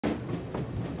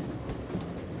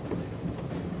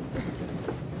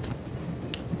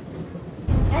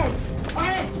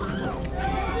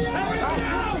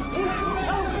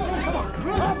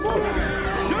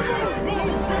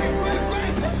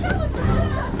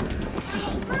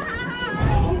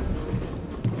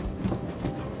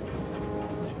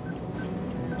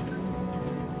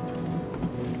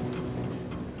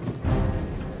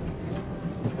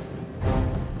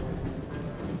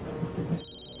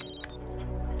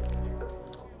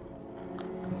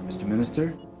Mr.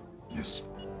 Minister? Yes.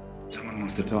 Someone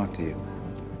wants to talk to you.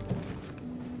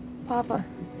 Papa.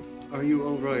 Are you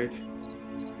all right?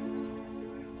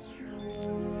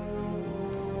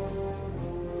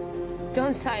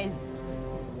 Don't sign.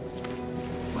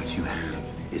 What you have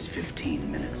is 15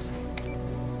 minutes.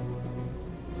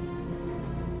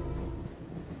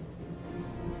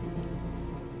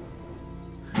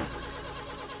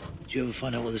 Did you ever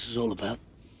find out what this is all about?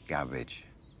 Garbage.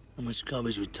 How much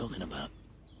garbage are we talking about?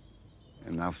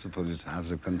 Enough to put it half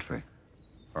the country.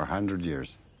 For 100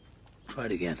 years. Try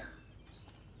it again.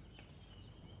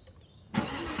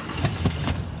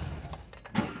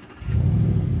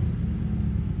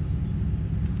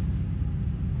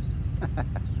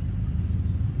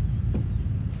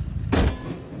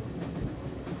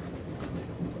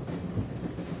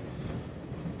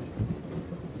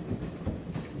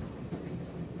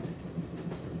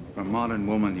 For a modern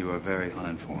woman, you are very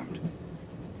uninformed.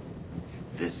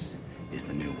 This is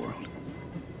the new world.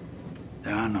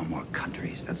 There are no more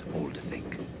countries, that's old to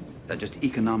think. They're just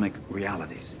economic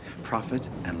realities. Profit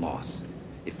and loss.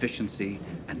 Efficiency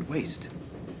and waste.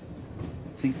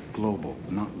 Think global,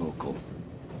 not local.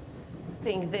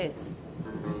 Think this.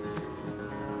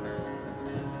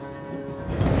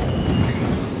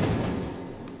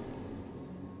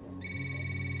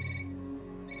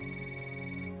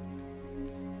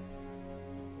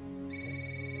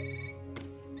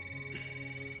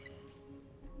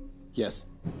 Yes.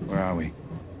 Where are we?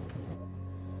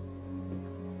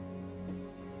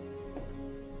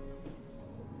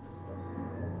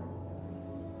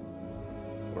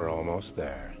 We're almost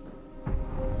there.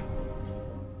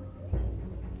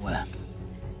 Where?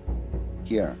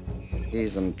 Here.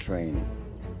 He's on train.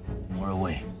 Where are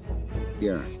we?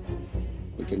 Here.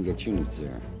 We can get units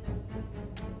there.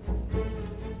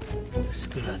 It's a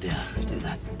good idea. Do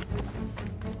that.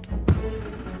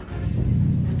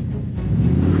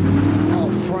 Oh,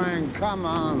 Frank, come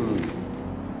on.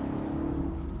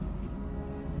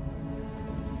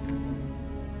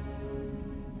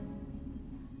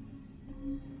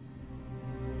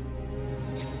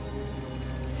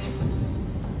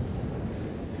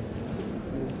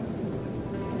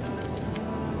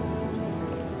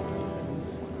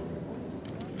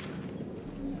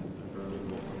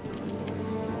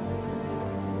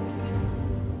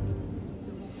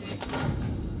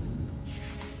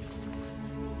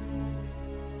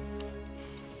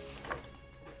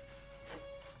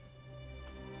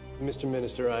 Mr.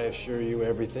 Minister, I assure you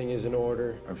everything is in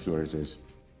order. I'm sure it is.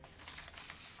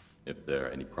 If there are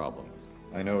any problems.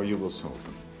 I know you will solve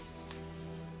them.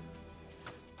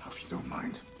 If you don't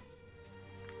mind.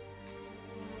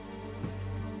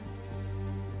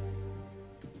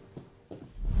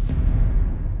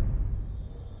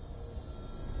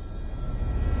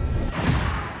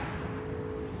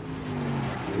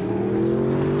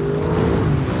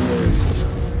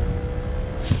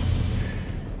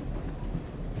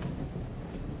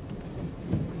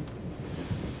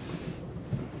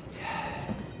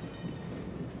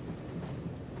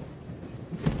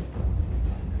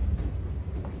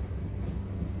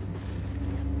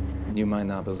 You might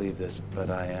not believe this, but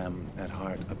I am, at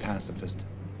heart, a pacifist.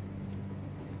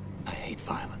 I hate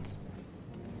violence.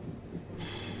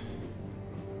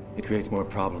 It creates more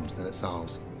problems than it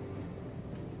solves.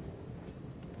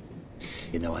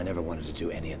 You know, I never wanted to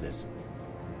do any of this.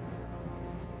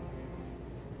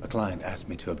 A client asked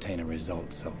me to obtain a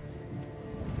result, so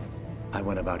I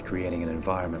went about creating an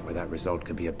environment where that result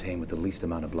could be obtained with the least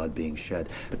amount of blood being shed.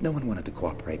 But no one wanted to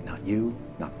cooperate. Not you,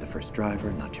 not the first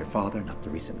driver, not your father, not the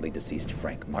recently deceased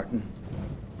Frank Martin.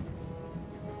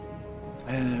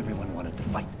 Everyone wanted to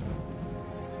fight.